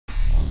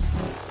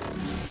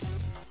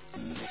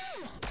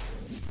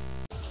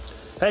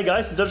Hey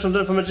guys, it's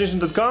Torun from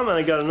Magician.com and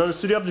I got another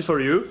studio update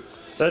for you.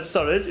 Let's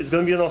start it. It's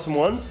gonna be an awesome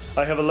one.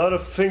 I have a lot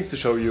of things to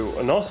show you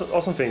and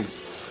awesome things.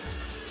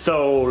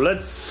 So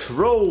let's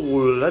roll,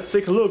 let's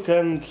take a look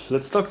and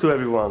let's talk to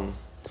everyone.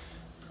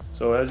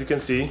 So as you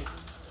can see,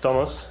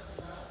 Thomas.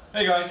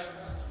 Hey guys.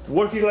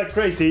 Working like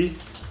crazy,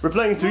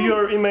 replying to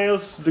your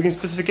emails, doing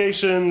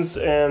specifications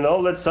and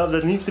all that stuff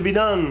that needs to be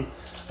done.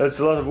 That's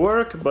a lot of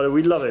work, but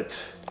we love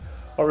it.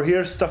 Over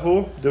here,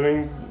 Stahu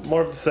doing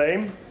more of the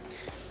same.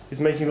 He's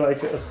making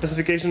like a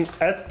specification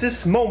at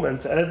this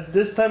moment, at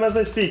this time as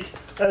I speak.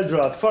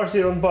 Eldrad,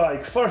 Farseer on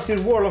bike,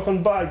 Farseer Warlock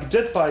on bike,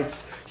 jet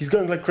bikes. He's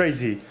going like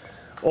crazy.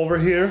 Over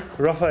here,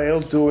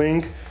 Raphael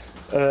doing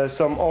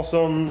some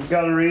awesome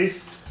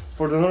galleries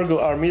for the Nurgle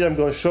army that I'm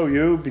going to show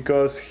you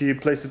because he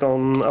placed it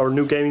on our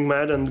new gaming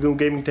mat and new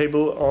gaming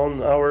table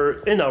on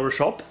in our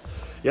shop.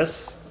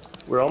 Yes,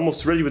 we're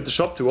almost ready with the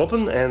shop to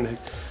open and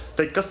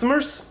take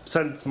customers,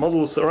 send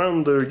models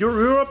around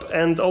Europe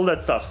and all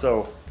that stuff.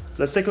 So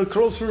let's take a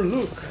closer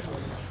look.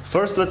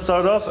 First, let's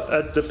start off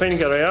at the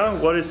painting area,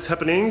 what is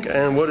happening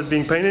and what is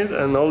being painted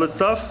and all that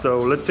stuff. So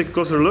let's take a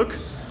closer look.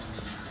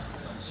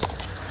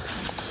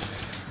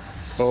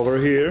 Over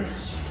here,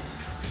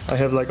 I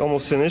have like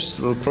almost finished,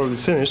 well probably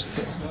finished.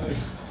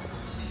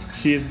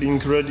 He is being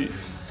ready.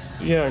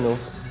 Yeah, I know.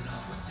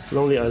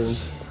 Lonely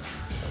Island.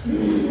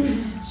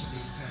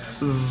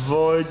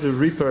 Void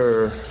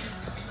Reaper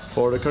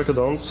for the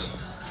Carcadons.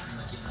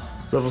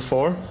 Level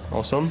 4,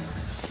 awesome.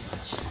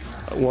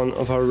 One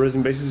of our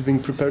resin bases is being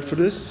prepared for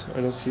this.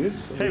 I don't see it.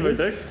 Hey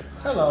Wojtek.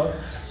 Hello.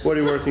 What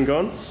are you working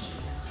on?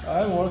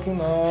 I'm working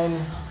on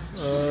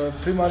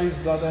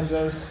Primaris, Blood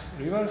Angels,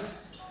 Rivers.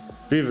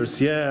 Rivers,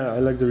 yeah, I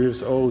like the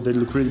rivers. Oh, they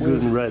look really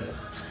good in red.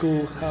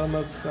 Skull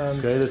helmets and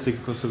Okay, let's take a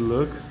closer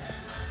look.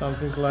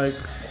 something like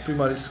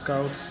Primaris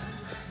Scouts.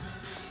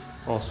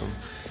 Awesome.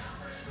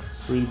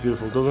 Really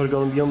beautiful. Those are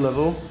gonna be on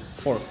level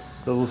 4.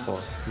 Level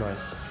 4.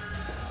 Nice.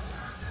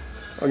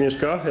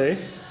 Agnieszka, hey.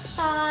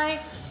 Hi.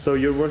 So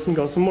you're working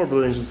on some more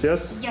Blood Angels,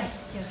 yes?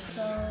 Yes.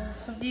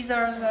 So these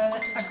are the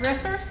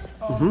aggressors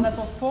on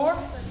level 4,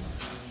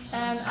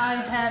 and I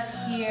have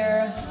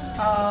here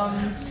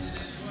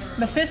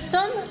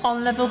Mephiston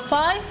on level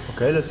 5.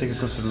 Okay, let's take a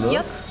closer look.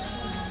 Yep.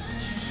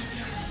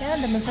 Yeah,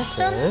 the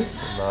Mephiston. Okay,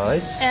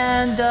 nice.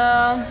 And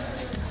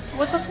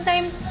what was the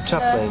name?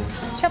 Chaplain.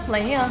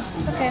 Chaplain, yeah.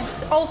 Okay.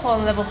 It's also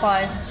on level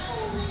 5.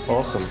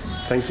 Awesome.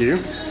 Thank you.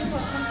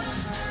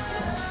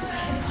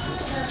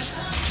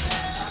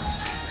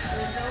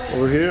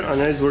 Over here,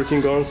 Anna is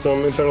working on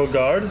some Infernal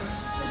Guard.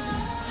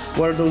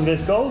 What are those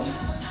guys called?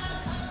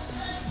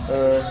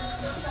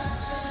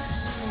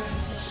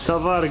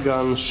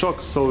 Savargan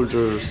Shock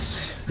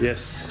Soldiers.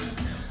 Yes.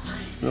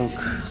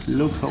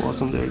 Look how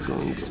awesome they're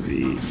going to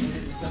be.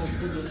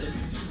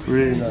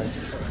 Really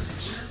nice.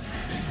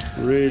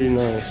 Really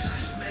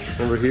nice.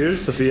 Over here,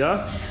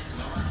 Sophia.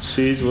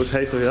 She's what?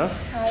 Hey, Sophia.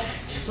 Hi.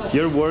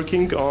 You're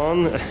working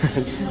on.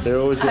 They're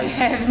always I like.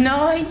 have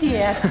no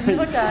idea. You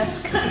would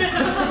ask.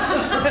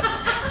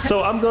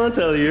 So I'm gonna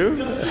tell you.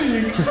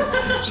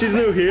 She's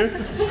new here.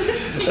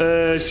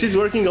 She's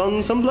working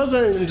on some Blood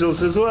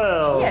Angels as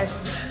well. Yes.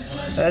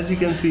 As you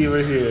can see over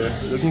here,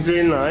 looking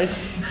really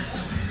nice.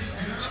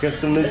 She got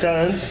some new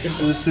talent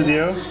in the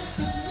studio.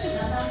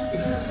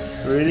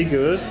 Really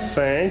good,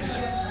 thanks.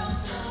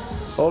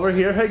 Over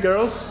here, hey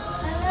girls.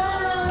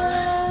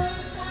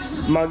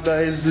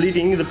 Magda is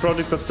leading the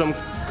project of some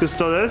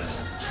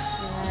custodes.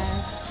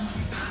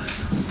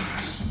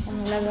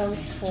 On level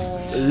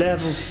 4.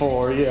 Level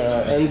 4,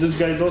 yeah. And this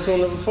guy is also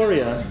on level 4,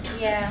 yeah.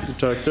 Yeah. The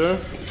tractor.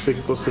 Let's take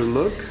a closer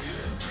look.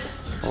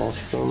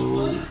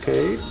 Awesome.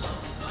 Okay.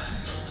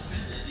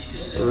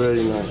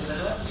 Really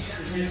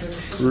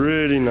nice.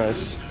 Really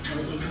nice.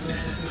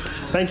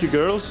 Thank you,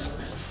 girls.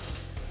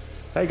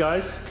 Hey,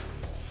 guys.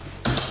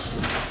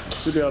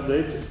 Studio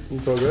update in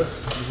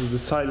progress. This is the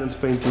silent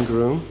painting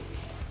room.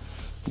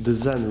 The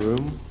Zen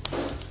room.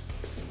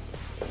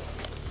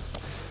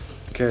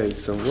 Okay,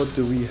 so what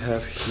do we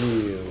have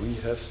here? We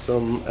have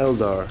some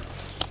Eldar.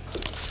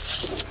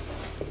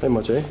 Hey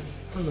Maciej.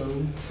 Hello.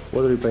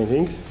 What are you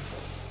painting?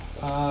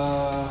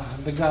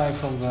 The guy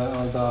from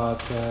the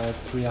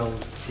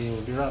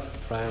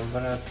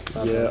Triumvirate.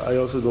 Yeah, I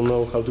also don't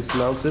know how to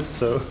pronounce it,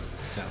 so...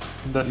 Yeah.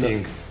 The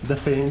thing. The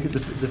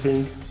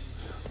thing.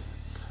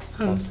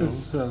 Awesome.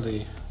 It's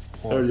early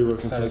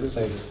work in progress.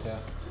 stages, yeah.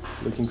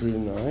 Looking really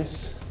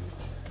nice.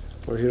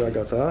 We're here,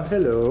 Agata.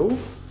 Hello.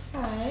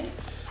 Hi.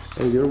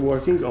 And you're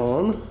working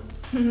on...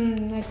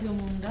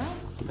 Necromunda.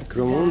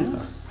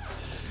 Necromunda.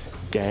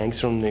 Gangs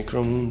from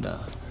Necromunda.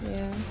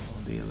 Yeah.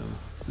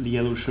 The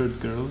yellow shirt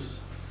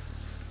girls.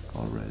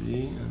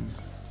 Already. And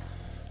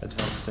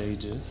advanced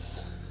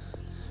stages.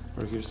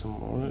 We're here some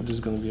more. This is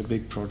going to be a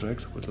big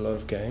project with a lot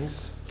of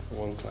gangs.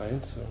 One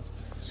client, so...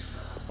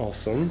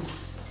 Awesome.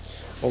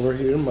 Over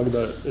here,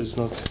 Magda is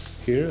not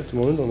here at the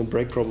moment, on a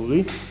break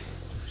probably.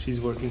 She's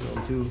working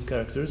on 2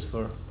 characters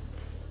for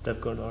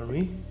Death Guard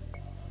Army.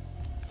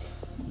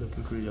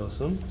 Looking really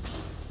awesome.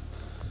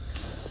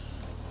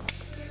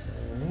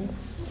 Okay.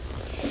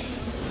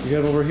 We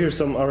have over here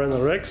some Arena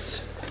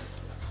Rex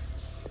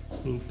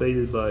being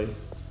painted by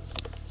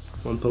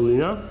one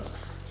Paulina.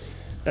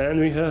 And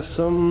we have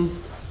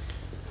some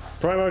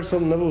Primarks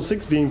on level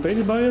 6 being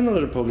painted by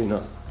another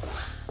Paulina.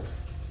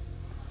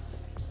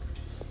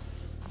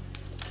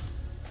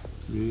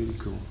 Really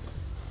cool.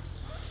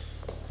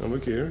 And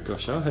look here,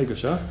 Gosia. Hey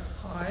Gosia.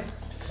 Hi.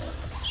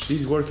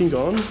 She's working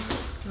on...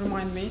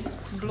 Remind me.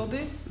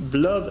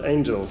 Blood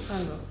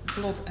Angels.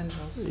 Blood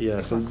Angels.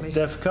 Yes, exactly. and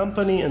Deaf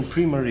Company and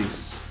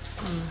Primaris.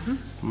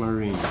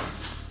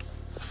 Marines.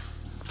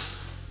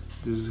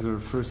 This is her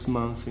first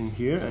month in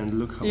here, and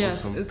look how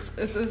awesome. Yes,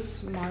 it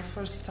is my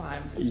first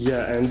time.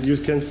 Yeah, and you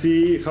can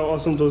see how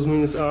awesome those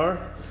minis are.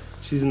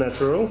 She's a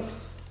natural.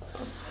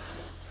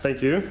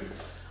 Thank you.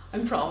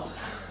 I'm proud.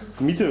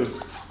 Me too.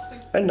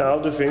 And now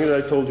the thing that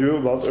I told you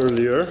about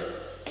earlier.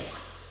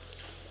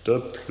 The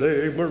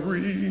Plague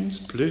Marines,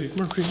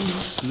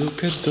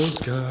 look at those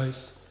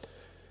guys.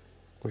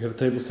 We have a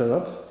table set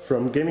up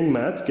from Gaming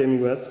Mat.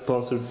 Gaming Mat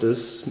sponsored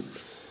this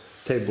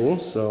table,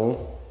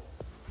 so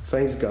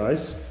thanks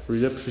guys,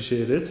 really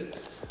appreciate it.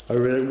 I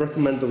really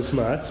recommend those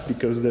mats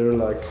because they're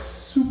like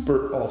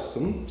super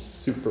awesome,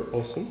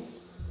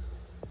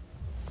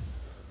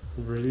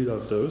 Really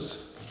love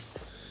those.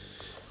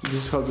 This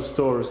is how the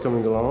store is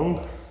coming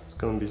along. It's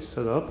gonna be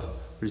set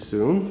up pretty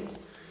soon.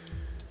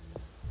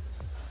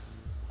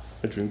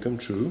 A dream come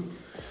true.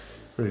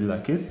 Really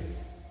like it.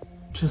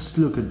 Just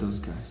look at those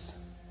guys.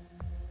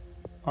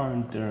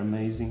 Aren't they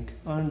amazing?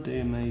 Aren't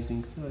they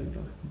amazing? They're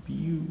like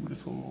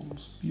beautiful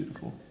models.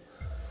 Beautiful.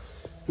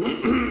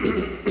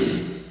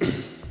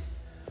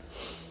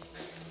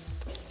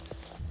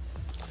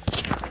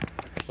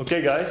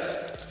 Okay guys,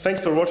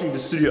 thanks for watching the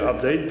studio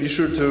update. Be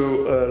sure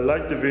to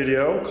like the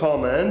video,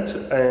 comment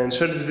and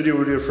share this video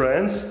with your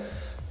friends.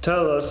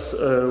 Tell us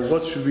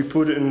what should we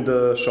put in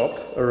the shop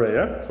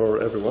area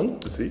for everyone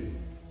to see.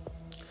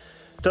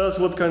 Tell us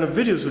what kind of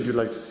videos would you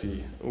like to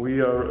see. We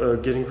are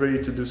getting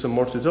ready to do some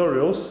more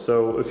tutorials,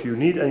 so if you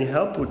need any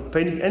help with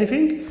painting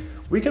anything,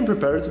 we can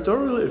prepare a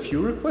tutorial if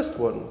you request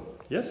one.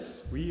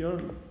 Yes, we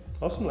are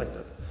awesome like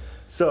that.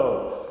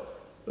 So,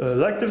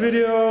 like the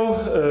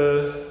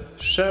video,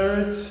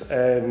 share it,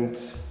 and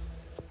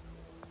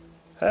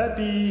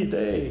happy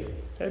day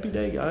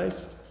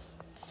guys.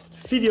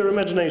 Feed your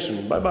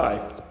imagination, bye bye.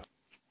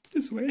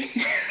 This way.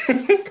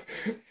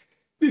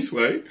 This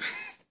way.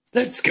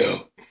 Let's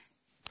go.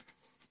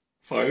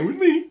 Fine with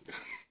me.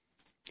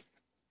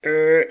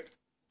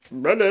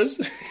 Brothers.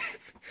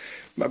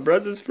 My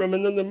brothers from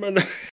another mother.